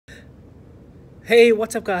Hey,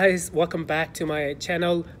 what's up guys? Welcome back to my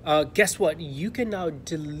channel. Guess what? You can now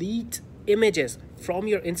delete images from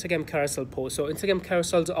your Instagram carousel post. So Instagram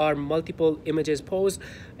carousels are multiple images posts.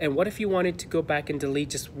 And what if you wanted to go back and delete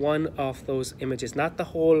just one of those images? Not the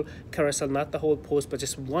whole carousel, not the whole post, but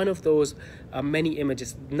just one of those many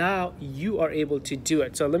images. Now you are able to do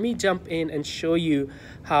it. So let me jump in and show you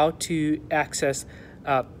how to access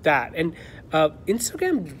that. And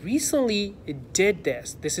Instagram recently did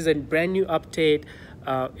this. This is a brand new update.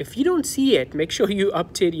 If you don't see it, make sure you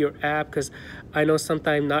update your app, because I know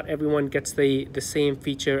sometimes not everyone gets the same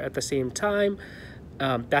feature at the same time.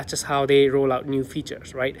 That's just how they roll out new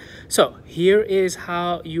features, right? So here is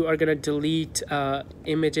how you are gonna delete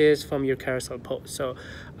images from your carousel post. So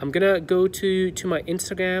I'm gonna go to my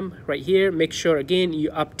Instagram right here. Make sure again you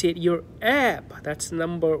update your app. That's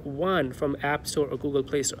number one from App Store or Google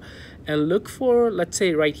Play Store, and look for, let's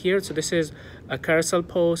say right here. So this is a carousel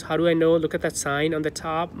post. How do I know? Look at that sign on the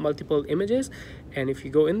top, multiple images, and if you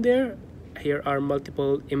go in there, here are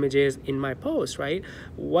multiple images in my post, right?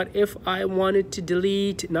 What if I wanted to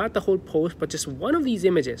delete not the whole post but just one of these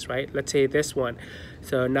images, right? Let's say this one.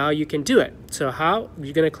 So now you can do it. So how?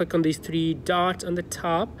 You're gonna click on these three dots on the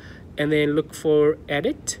top and then look for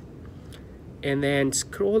edit and then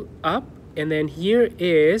scroll up, and then here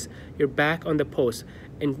is you're back on the post,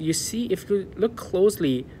 and you see, if you look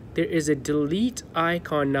closely, there is a delete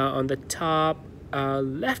icon now on the top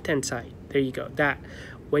left hand side. There you go. That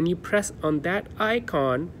when you press on that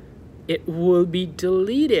icon, it will be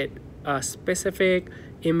deleted a specific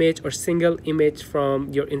image or single image from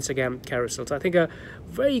your Instagram carousel. So I think a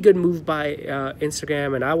very good move by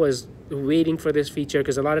Instagram, and I was waiting for this feature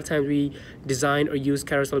because a lot of times we design or use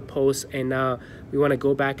carousel posts and now we want to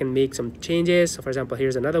go back and make some changes. So for example,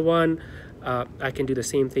 here's another one. I can do the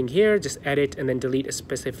same thing here, just edit and then delete a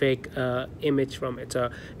specific image from it. So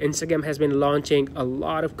Instagram has been launching a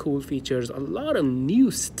lot of cool features, a lot of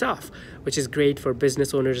new stuff, which is great for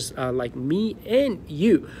business owners like me and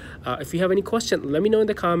you. If you have any question, let me know in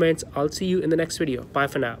the comments. I'll see you in the next video. Bye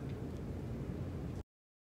for now.